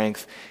own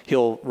strength,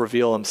 he'll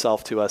reveal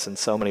himself to us in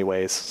so many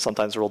ways,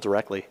 sometimes real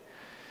directly.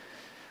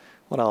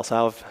 What else?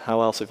 How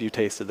else have you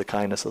tasted the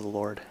kindness of the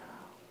Lord?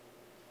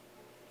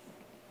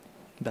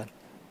 Ben.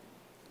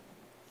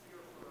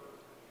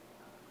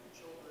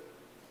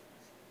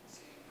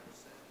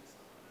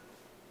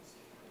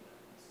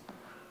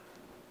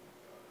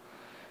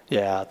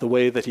 Yeah, the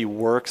way that he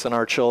works in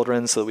our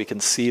children so that we can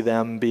see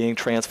them being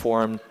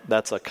transformed,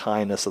 that's a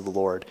kindness of the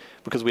Lord,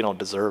 because we don't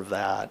deserve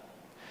that.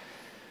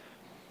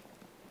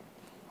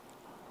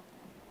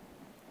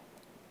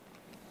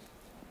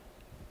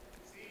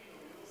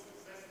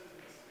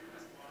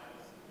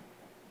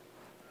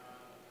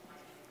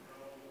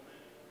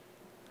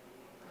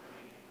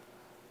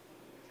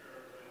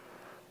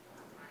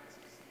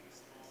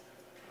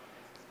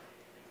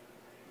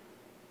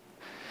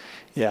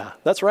 Yeah,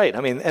 that's right. I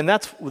mean, and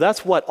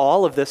that's what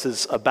all of this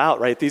is about,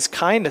 right? These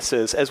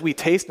kindnesses, as we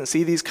taste and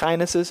see these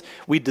kindnesses,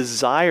 we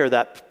desire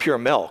that pure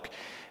milk,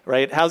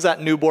 right? How's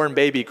that newborn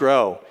baby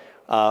grow?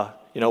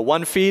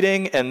 One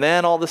feeding, and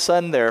then all of a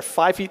sudden they're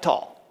 5 feet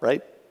tall,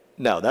 right?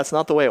 No, that's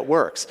not the way it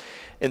works.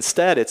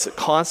 Instead, it's a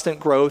constant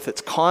growth.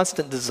 It's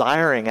constant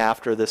desiring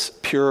after this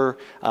pure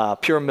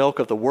milk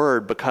of the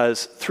Word,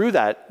 because through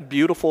that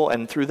beautiful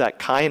and through that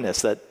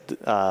kindness,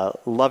 that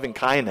loving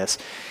kindness,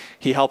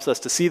 he helps us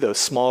to see those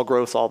small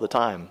growths all the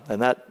time.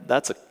 And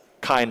that's a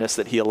kindness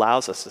that he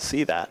allows us to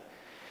see that.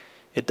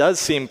 It does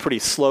seem pretty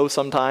slow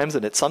sometimes,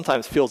 and it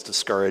sometimes feels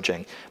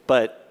discouraging.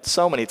 But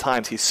so many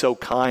times he's so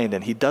kind,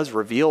 and he does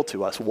reveal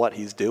to us what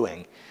he's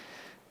doing.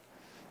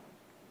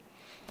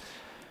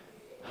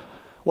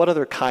 What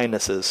other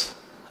kindnesses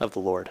of the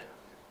Lord?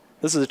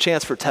 This is a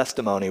chance for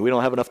testimony. We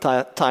don't have enough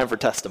time for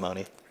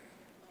testimony.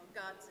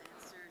 God's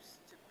answers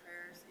to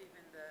prayers,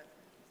 even the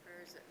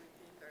prayers that we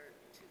think are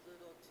too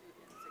little, too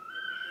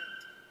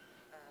insignificant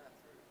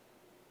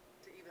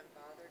to even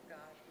bother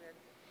God with,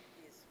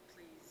 he is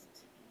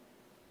pleased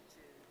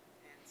to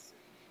answer.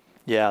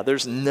 Yeah,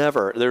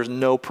 there's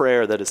no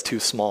prayer that is too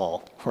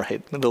small,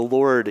 right? The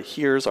Lord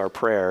hears our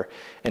prayer,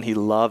 and he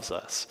loves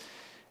us,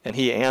 and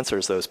he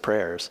answers those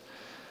prayers.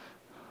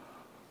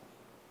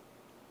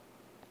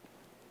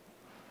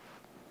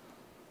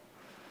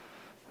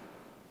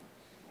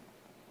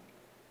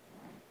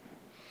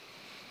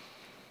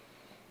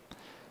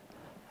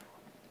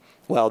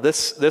 Well,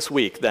 this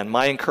week, then,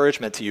 my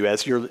encouragement to you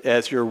as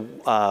you're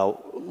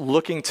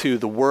looking to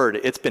the Word,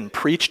 it's been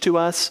preached to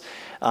us,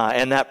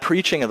 and that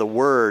preaching of the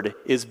Word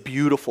is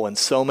beautiful in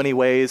so many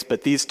ways,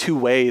 but these 2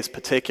 ways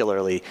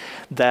particularly,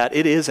 that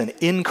it is an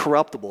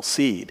incorruptible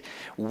seed.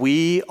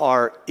 We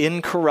are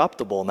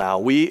incorruptible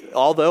now.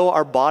 Although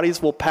our bodies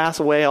will pass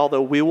away,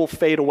 although we will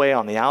fade away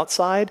on the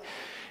outside,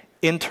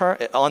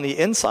 on the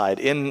inside,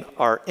 in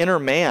our inner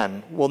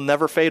man, will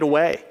never fade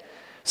away.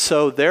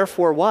 So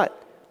therefore what?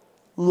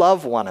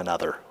 Love one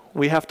another.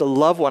 We have to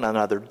love one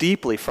another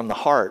deeply from the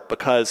heart,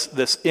 because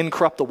this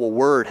incorruptible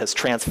Word has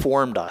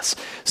transformed us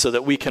so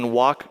that we can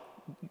walk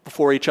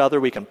before each other.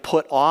 We can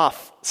put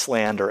off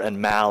slander and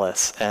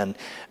malice and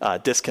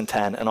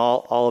discontent and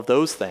all of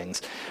those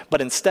things, but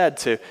instead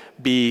to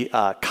be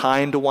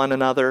kind to one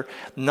another,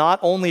 not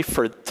only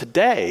for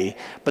today,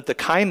 but the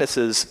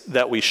kindnesses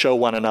that we show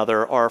one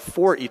another are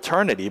for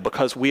eternity,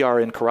 because we are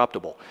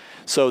incorruptible.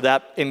 So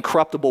that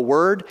incorruptible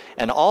Word,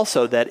 and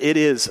also that it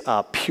is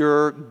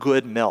pure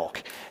good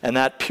milk. And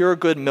that pure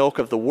good milk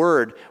of the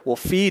Word will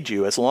feed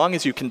you as long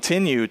as you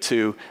continue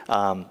to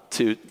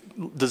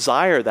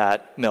desire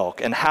that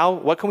milk. And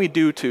what can we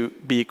do to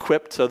be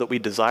equipped so that we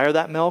desire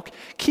that milk?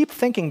 Keep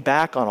thinking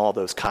back on all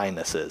those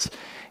kindnesses.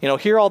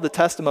 Hear all the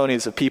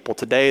testimonies of people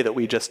today that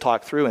we just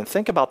talked through, and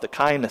think about the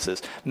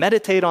kindnesses.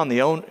 Meditate on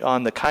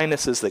the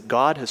kindnesses that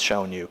God has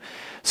shown you,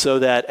 so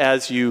that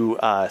as you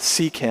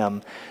seek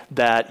him,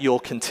 that you'll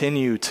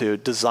continue to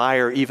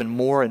desire even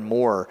more and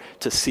more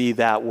to see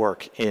that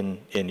work in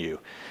you.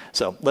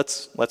 So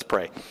let's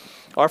pray.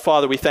 Our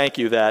Father, we thank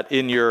you that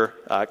in your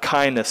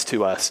kindness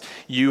to us,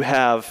 you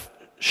have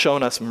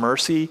shown us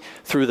mercy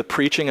through the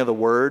preaching of the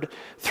Word,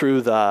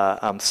 through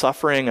the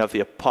suffering of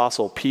the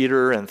Apostle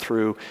Peter, and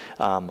through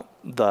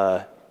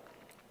the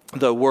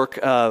work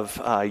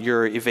of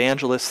your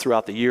evangelists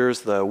throughout the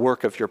years, the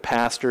work of your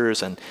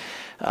pastors, and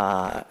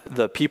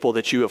the people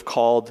that you have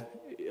called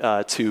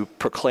to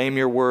proclaim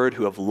your Word,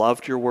 who have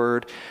loved your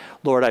Word.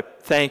 Lord, I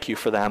thank you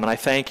for them, and I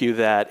thank you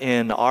that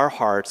in our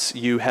hearts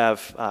you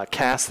have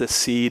cast this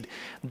seed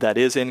that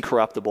is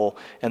incorruptible,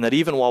 and that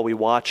even while we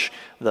watch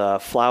the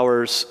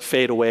flowers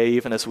fade away,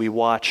 even as we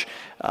watch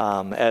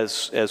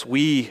as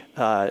we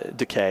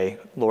decay,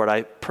 Lord,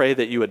 I pray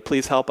that you would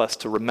please help us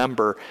to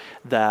remember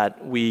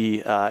that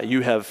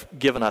you have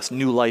given us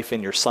new life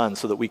in your Son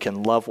so that we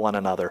can love one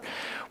another.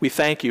 We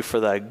thank you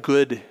for the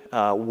good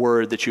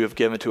word that you have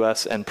given to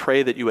us, and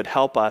pray that you would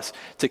help us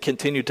to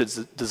continue to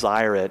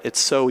desire it. It's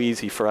so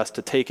easy for us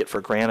to take it for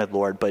granted,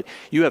 Lord, but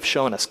you have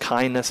shown us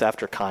kindness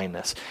after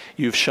kindness.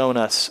 You've shown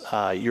us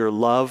your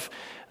love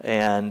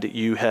and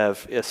you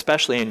have,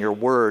 especially in your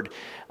word,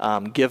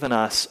 given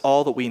us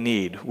all that we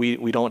need.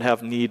 We don't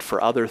have need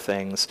for other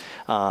things,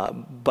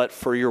 but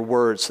for your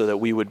word, so that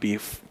we would be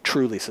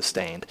truly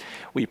sustained.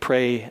 We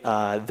pray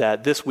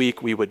that this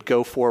week we would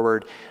go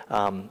forward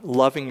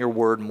loving your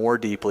word more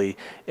deeply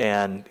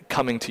and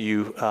coming to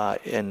you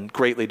and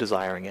greatly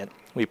desiring it.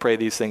 We pray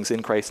these things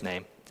in Christ's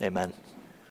name. Amen.